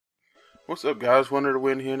What's up, guys? Wonder to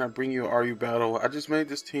win here, and I bring you a RU battle. I just made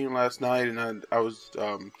this team last night, and I was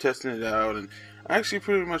testing it out, and I actually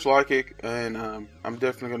pretty much like it. And I'm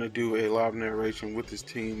definitely going to do a live narration with this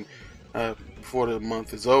team before the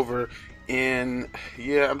month is over. And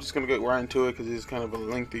yeah, I'm just going to get right into it because it's kind of a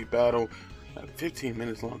lengthy battle, 15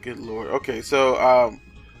 minutes long. Good lord. Okay, so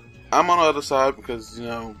I'm on the other side because,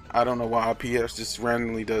 I don't know why PS just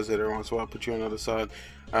randomly does that every once in a while. I put you on the other side.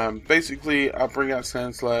 Basically, I bring out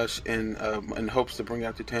Sand Slash in hopes to bring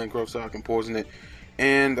out the Tangrowth so I can poison it.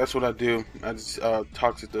 And that's what I do. I just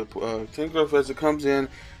toxic the Tangrowth as it comes in,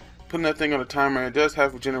 putting that thing on a timer. It does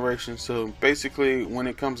have regeneration, so basically when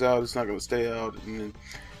it comes out, it's not going to stay out. And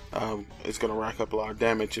it's going to rack up a lot of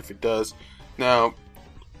damage if it does. Now,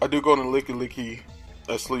 I do go on a Licky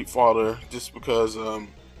Sleep Father just because I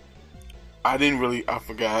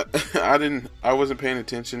forgot. I wasn't paying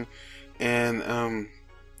attention, and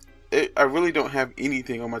I really don't have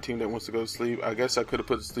anything on my team that wants to go to sleep. I guess I could have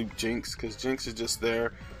put to sleep Jinx, because Jinx is just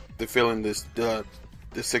there to fill in the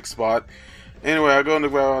 6th spot. Anyway, I go into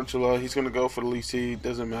Galvantula. He's going to go for the Lee Seed.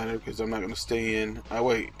 Doesn't matter, because I'm not going to stay in.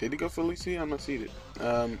 Wait, did he go for the Lee Seed? I'm not seated.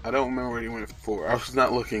 I don't remember what he went for. I was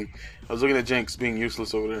not looking. I was looking at Jinx being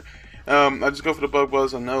useless over there. I just go for the Bug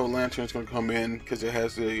Buzz. I know Lantern's going to come in because it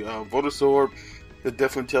has the Voltorb. That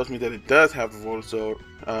definitely tells me that it does have a Voltorb.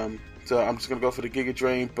 So I'm just going to go for the Giga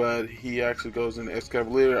Drain, but he actually goes in the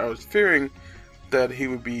Escavalier. I was fearing that he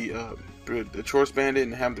would be the Choice Bandit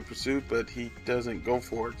and have the Pursuit, but he doesn't go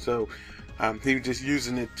for it. So he was just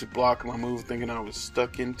using it to block my move, thinking I was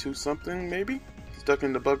stuck into something, maybe? Stuck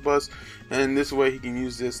in the Bug Buzz, and this way he can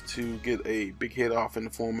use this to get a big hit off in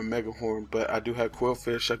the form of Mega Horn. But I do have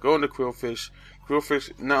Quillfish. I go into Quillfish.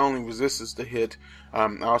 Quillfish not only resists the hit, I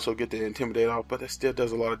also get the Intimidate off, but that still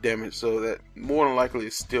does a lot of damage, so that more than likely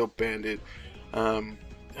is still Bandit.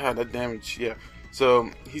 That damage, yeah.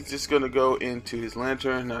 So he's just gonna go into his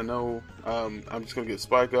Lantern. I know I'm just gonna get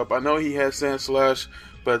Spike up. I know he has Sand Slash,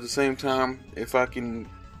 but at the same time, if I can,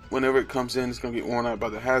 whenever it comes in, it's gonna get worn out by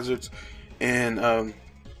the hazards. And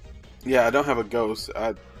yeah, I don't have a Ghost.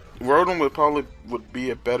 Rotom would be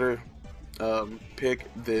a better pick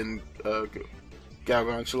than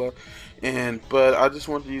Galvantula, but I just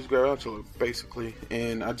want to use Galvantula basically,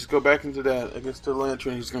 and I just go back into that against the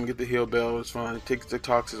Lantern. He's gonna get the Heal Bell. It's fine. It takes the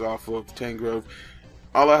Toxins off of Tangrowth.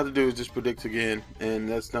 All I have to do is just predict again, and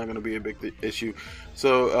that's not going to be a big issue.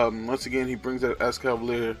 So once again, he brings out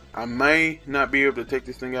Escavalier. I may not be able to take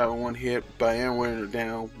this thing out in one hit, but I am wearing it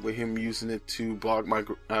down with him using it to block my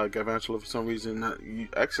Galvantula for some reason.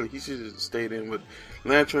 Actually, he should have stayed in with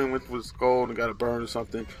Lantern with Skull and got a burn or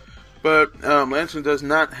something. But Lantern does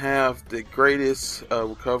not have the greatest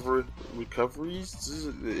recoveries.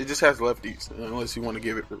 It just has lefties, unless you want to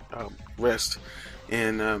give it rest.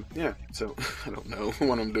 And yeah, so I don't know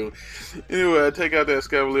what I'm doing. Anyway, I take out that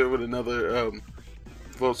Escavalier with another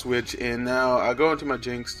Volt Switch, and now I go into my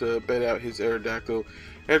Jinx to bait out his Aerodactyl.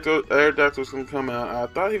 Aerodactyl's going to come out. I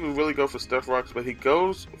thought he would really go for Stuff Rocks, but he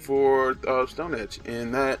goes for Stone Edge,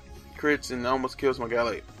 and that crits and almost kills my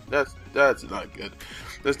Galate. That's not good.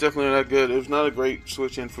 That's definitely not good. It was not a great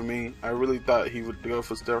switch in for me. I really thought he would go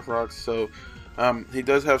for Stuff Rocks, so he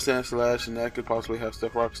does have Sand Slash, and that could possibly have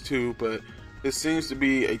Stuff Rocks too, but it seems to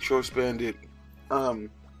be a Choice Bandit.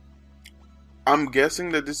 I'm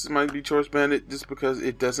guessing that this might be Choice Bandit just because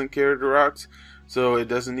it doesn't carry the rocks, so it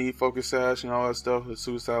doesn't need Focus Sash and all that stuff. The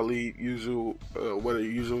Suicide Lead, usual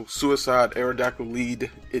Suicide Aerodactyl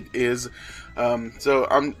lead it is. So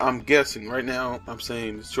I'm guessing right now. I'm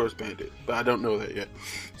saying it's Choice Bandit, but I don't know that yet.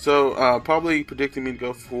 So probably predicting me to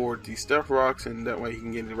go for the Stuff Rocks, and that way he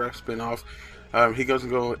can get the Rap Spin off.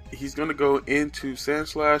 He's gonna go into Sand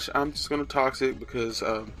Slash. I'm just gonna Toxic because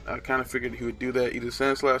I kind of figured he would do that. Either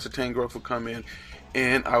Sand Slash or Tangrowth would come in,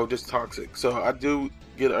 and I would just Toxic. So I do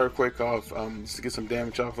get an Earthquake off just to get some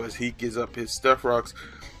damage off as he gives up his Stuff Rocks.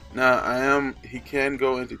 Now he can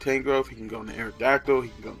go into Tangrowth. He can go into Aerodactyl. He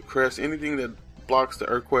can go into Crest. Anything that blocks the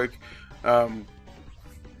Earthquake. I'm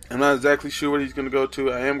not exactly sure what he's gonna go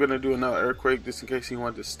to. I am gonna do another Earthquake just in case he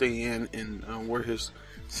wanted to stay in and wear his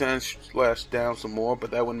Sand Slash down some more,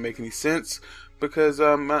 but that wouldn't make any sense because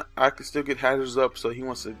I could still get Hazardous up, so he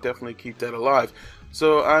wants to definitely keep that alive.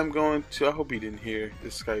 So I'm going to, I hope he didn't hear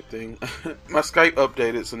this Skype thing. My Skype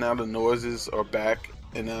updated, so now the noises are back,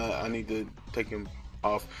 and I need to take him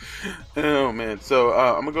off. Oh man, so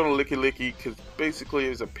I'm gonna go to Licky because basically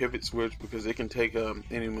it's a pivot switch because it can take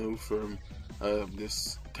any move from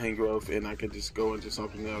this Tangrowth, and I can just go into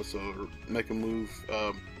something else or make a move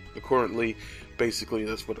accordingly. Basically,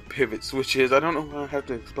 that's what a pivot switch is. I don't know why I have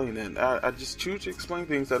to explain that. I just choose to explain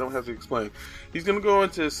things I don't have to explain. He's going to go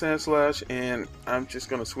into Sand Slash, and I'm just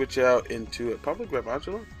going to switch out into probably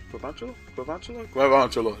Galvantula?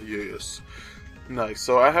 Galvantula, yes. Nice.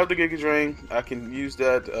 So I have the Giga Drain. I can use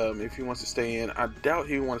that if he wants to stay in. I doubt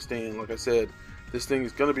he will want to stay in. Like I said, this thing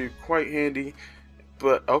is going to be quite handy.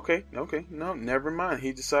 But, okay, no, never mind.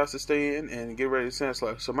 He decides to stay in and get ready to Sand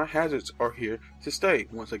Slash. So my hazards are here to stay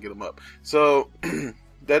once I get them up. So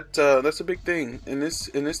that's a big thing in this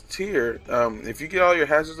tier. If you get all your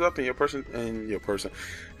hazards up and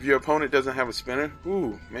if your opponent doesn't have a spinner,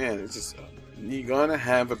 ooh, man, it's just you're gonna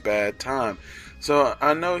have a bad time. So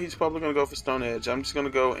I know he's probably gonna go for Stone Edge. I'm just gonna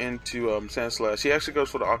go into Sand Slash. He actually goes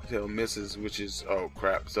for the Octail, misses, which is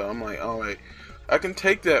crap. So I'm like, all right. I can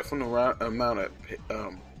take that from the amount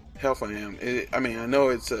of health I am. I mean, I know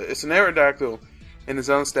it's an Aerodactyl and it's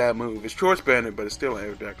unstab move. It's Choice Bandit, but it's still an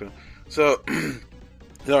Aerodactyl. So,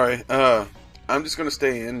 sorry. I'm just going to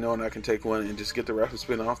stay in knowing I can take one and just get the rapid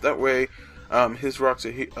spin off. That way, his rocks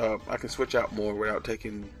are I can switch out more without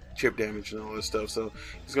taking chip damage and all this stuff. So,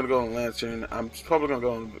 he's going to go on Lantern. I'm probably going to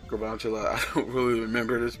go on Galvantula. I don't really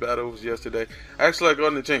remember this battle. It was yesterday. Actually, I go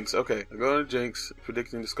on the Jinx. Okay, I go on the Jinx,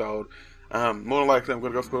 predicting the Scald. More than likely, I'm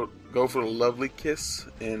going to go for the Lovely Kiss,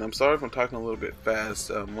 and I'm sorry if I'm talking a little bit fast.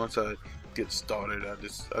 Once I get started, I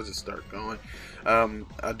just start going.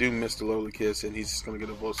 I do miss the Lovely Kiss, and he's just going to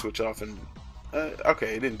get a Volt Switch off, and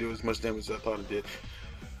okay, it didn't do as much damage as I thought it did.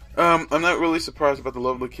 I'm not really surprised about the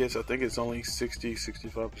Lovely Kiss. I think it's only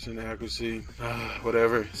 65% accuracy,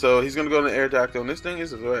 whatever. So he's going to go on the Aerodactyl, and this thing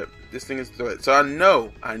is a threat. So I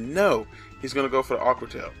know he's going to go for the Aqua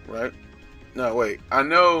Tail, right? No, wait, I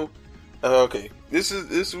know. Okay, this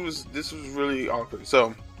was really awkward.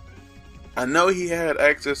 So I know he had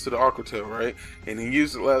access to the Aqua Tail, right? And he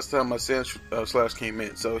used it last time my Sand Slash came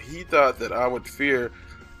in. So he thought that I would fear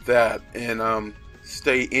that and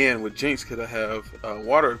stay in with Jinx because I have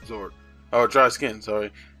water absorb or dry skin.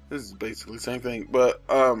 Sorry, this is basically the same thing. But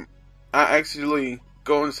I actually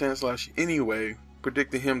go into Sand Slash anyway,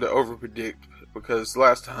 predicting him to over predict because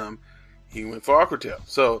last time he went for Aqua Tail.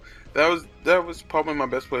 So that was probably my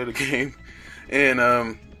best play of the game,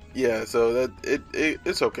 and yeah, so that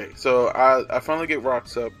it's okay. So I finally get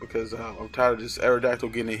rocks up because I'm tired of this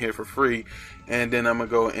Aerodactyl getting in here for free, and then I'm gonna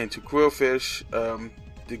go into Quillfish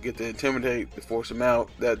to get the Intimidate to force him out.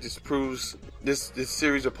 That just proves this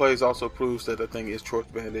series of plays also proves that the thing is Choice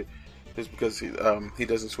Bandit, just because he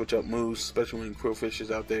doesn't switch up moves, especially when Quillfish is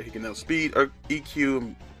out there. He can outspeed or EQ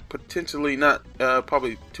and potentially not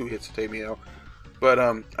probably 2 hits to take me out. But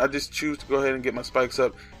I just choose to go ahead and get my spikes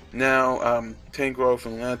up. Now, Tangrowth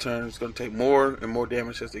and Lantern is going to take more and more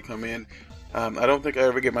damage as they come in. I don't think I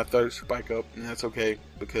ever get my 3rd spike up, and that's okay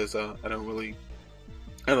because I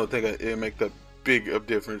don't think it'll make that big of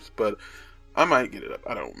difference. But I might get it up.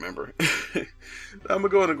 I don't remember. I'm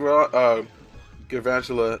going to go into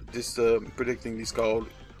Galvantula, just predicting the Scald,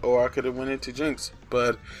 or I could have went into Jinx.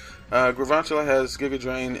 But Galvantula has Giga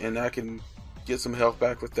Drain, and I can get some health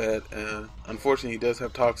back with that. Unfortunately, he does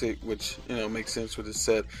have Toxic, which makes sense with his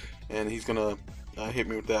set, and he's gonna hit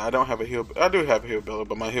me with that. I don't have a heal. I do have a Heal Bella,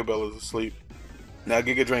 but my Heal Bella is asleep. Now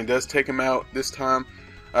Giga Drain does take him out this time.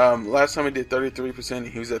 Last time he did 33%.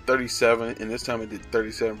 He was at 37, and this time he did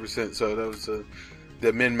 37%. So that was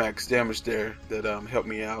the min-max damage there that helped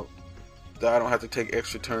me out. That I don't have to take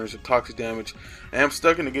extra turns of toxic damage. And I'm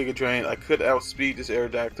stuck in the Giga Drain. I could outspeed this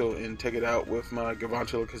Aerodactyl and take it out with my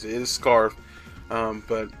Galvantula because it is Scarf.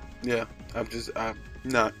 But yeah, I'm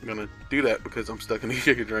not gonna do that because I'm stuck in the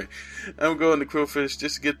Giga Drain. I'm going to Quillfish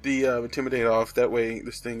just to get the Intimidate off. That way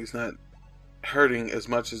this thing is not hurting as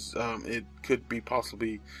much as it could be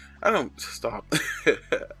possibly. I don't stop.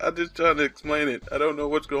 I'm just trying to explain it. I don't know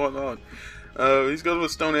what's going on. He's going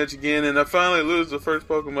with Stone Edge again, and I finally lose the first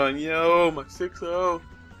Pokemon. Yo, my 6-0.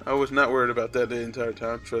 I was not worried about that the entire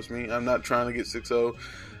time. Trust me, I'm not trying to get 6-0.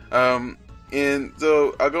 And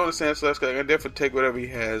so I go to Sand Slash. I definitely take whatever he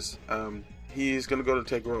has. He's going to go to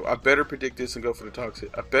take roll. I better predict this and go for the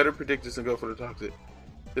Toxic. Did I predict this and go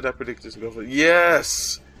for it?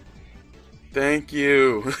 Yes! Thank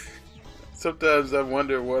you. Sometimes I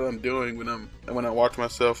wonder what I'm doing when I watch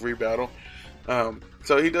myself rebattle.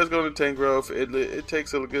 So he does go to Tangrowth. It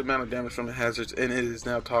takes a good amount of damage from the hazards, and it is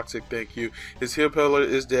now Toxic. Thank you. His Heal Pillar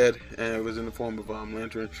is dead, and it was in the form of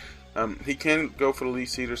Lantern. He can go for the Leaf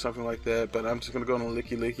Seed or something like that, but I'm just going to go on a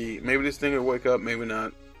Licky Licky. Maybe this thing will wake up, maybe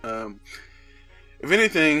not. If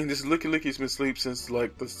anything, this Licky Licky's been asleep since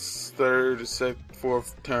like the 3rd,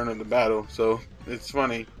 4th turn of the battle, so it's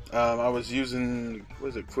funny. I was using,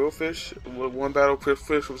 Quillfish? One battle,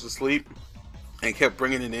 Quillfish was asleep. and kept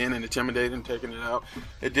bringing it in and intimidating and taking it out.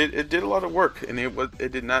 It did a lot of work, and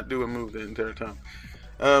it did not do a move the entire time.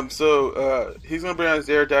 So he's gonna bring out his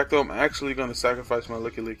Aerodactyl. I'm actually gonna sacrifice my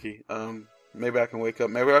Licky. Maybe I can wake up.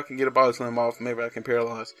 Maybe I can get a body slam off. Maybe I can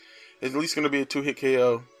paralyze. It's at least gonna be a 2-hit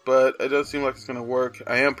KO, but it does seem like it's gonna work.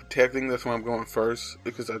 I am protecting. That's why I'm going first,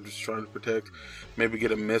 because I'm just trying to protect. Maybe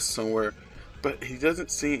get a miss somewhere. But he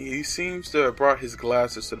doesn't seem. He seems to have brought his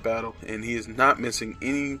glasses to the battle, and he is not missing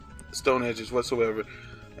any stone edges whatsoever.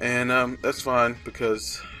 And that's fine,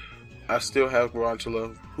 because I still have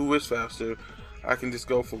Galvantula, who is faster. I can just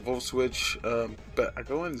go for Volt Switch, but I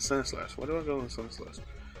go into Sun Slash. Why do I go into Sun Slash?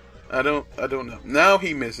 I don't know. Now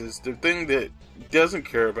he misses. The thing that doesn't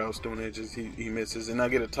care about stone edges, he misses, and I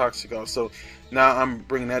get a Toxic off. So now I'm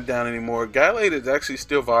bringing that down anymore. Gallade is actually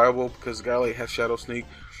still viable because Gallade has Shadow Sneak.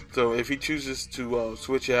 So if he chooses to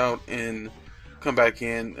switch out and come back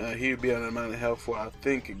in, he would be on an amount of health where I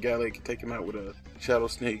think Gallade can take him out with a Shadow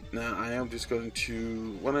Sneak. Now I am just going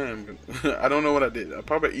to I don't know what I did. I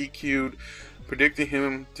probably EQ'd, predicting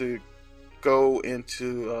him to go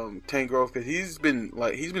into Tank Growth, because he's been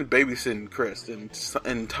babysitting Chris the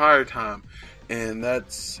entire time, and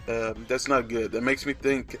that's not good. That makes me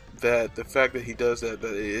think that the fact that he does that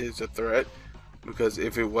it is a threat, because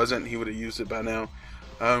if it wasn't, he would have used it by now.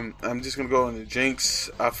 I'm just gonna go into Jinx.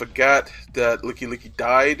 I forgot that Licky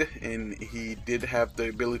died, and he did have the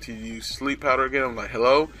ability to use Sleep Powder again. I'm like,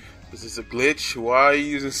 hello, is this a glitch? Why are you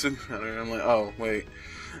using Sleep Powder? I'm like, oh wait,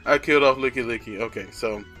 I killed off Licky. Okay,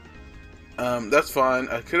 so that's fine.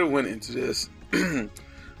 I could have went into this,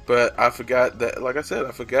 but I forgot that. Like I said,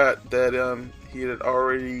 I forgot that he had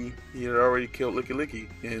already killed Licky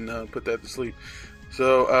and put that to sleep.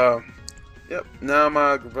 So yep. Now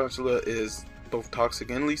my Galvantula is both toxic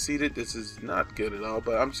and leech seeded. This is not good at all.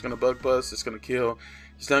 But I'm just gonna Bug Buzz. It's gonna kill.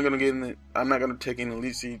 It's not gonna get in it. I'm not gonna take any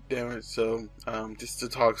leech seed damage. So just the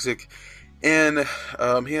toxic. And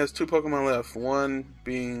he has 2 Pokemon left. One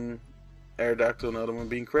being Aerodactyl, another one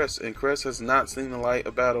being Cress, and Cress has not seen the light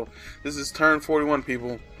of battle. This is turn 41,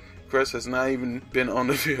 people. Cress has not even been on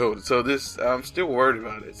the field, so this I'm still worried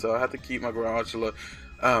about it. So I have to keep my Galvantula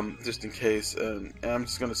just in case. And I'm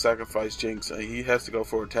just gonna sacrifice Jinx. He has to go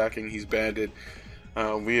for attacking. He's banded.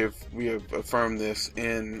 We have affirmed this.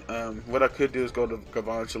 And what I could do is go to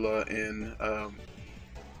Galvantula and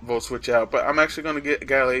Volt Switch out, but I'm actually gonna get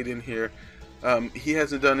Gallade in here. He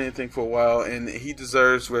hasn't done anything for a while, and he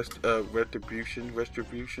deserves retribution.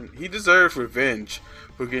 He deserves revenge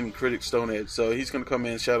for getting Critic Stone Edge. So he's going to come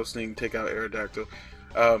in, Shadow Sneak, and take out Aerodactyl.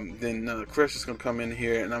 Then Crash is going to come in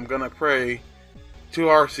here, and I'm going to pray to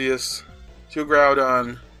Arceus, to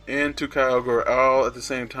Groudon, and to Kyogre all at the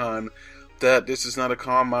same time that this is not a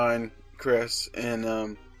Calm Mind Crest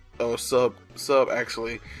and sub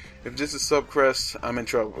actually. If this is sub Crest, I'm in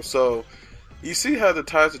trouble. So you see how the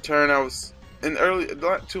tides have turned.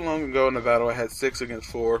 Not too long ago in the battle, I had 6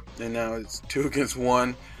 against 4, and now it's 2 against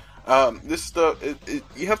 1. This stuff,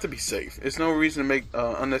 you have to be safe. There's no reason to make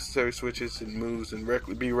unnecessary switches and moves and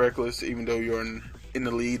be reckless, even though you're in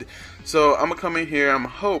the lead. So I'm gonna come in here. I'm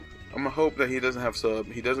gonna hope that he doesn't have sub.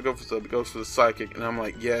 He doesn't go for sub. He goes for the Psychic, and I'm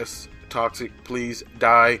like, yes, Toxic, please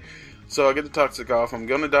die. So I get the Toxic off. I'm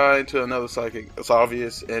gonna die into another Psychic. It's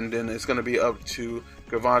obvious, and then it's gonna be up to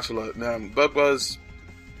Galvantula. Now, Bug Buzz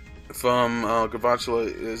from Galvantula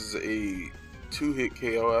is a 2-hit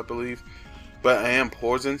KO, I believe, but I am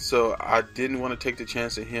poisoned, so I didn't want to take the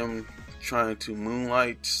chance of him trying to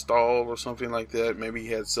Moonlight stall or something like that. Maybe he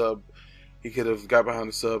had sub, he could have got behind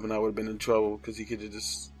the sub, and I would have been in trouble because he could have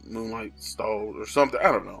just Moonlight stalled or something.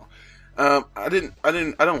 I don't know. I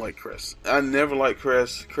don't like Cress. I never liked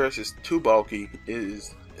Cress. Cress is too bulky. It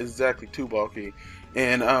is exactly too bulky,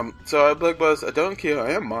 and so I Bug Buzz. I don't kill.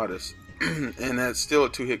 I am modest. And that's still a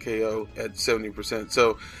 2-hit KO at 70%.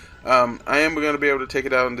 So I am going to be able to take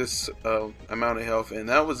it out in this amount of health. And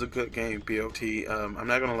that was a good game, BLT. I'm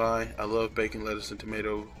not going to lie. I love bacon, lettuce, and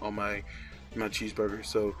tomato on my cheeseburger.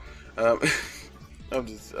 So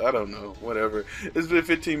I don't know. Whatever. It's been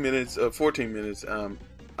 14 minutes.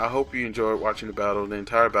 I hope you enjoyed watching the battle, the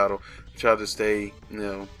entire battle. Try to stay,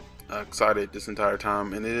 excited this entire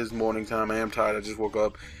time. And it is morning time. I am tired. I just woke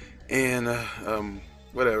up. And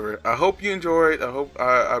whatever. I hope you enjoyed.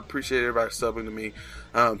 I appreciate everybody subbing to me.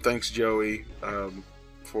 Thanks Joey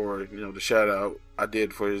for the shout out I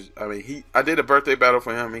did for his. I did a birthday battle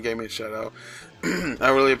for him. He gave me a shout out. I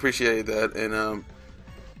really appreciated that. And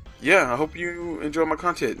yeah, I hope you enjoy my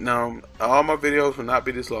content. Now all my videos will not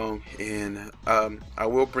be this long, and I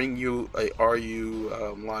will bring you a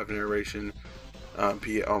RU live narration on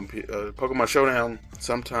Pokemon Showdown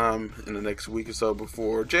sometime in the next week or so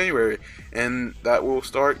before January, and that will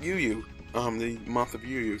start UU. the month of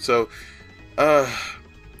Yu. So,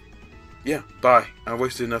 yeah, bye. I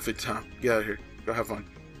wasted enough of your time. Get out of here. Go have fun.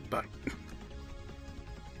 Bye.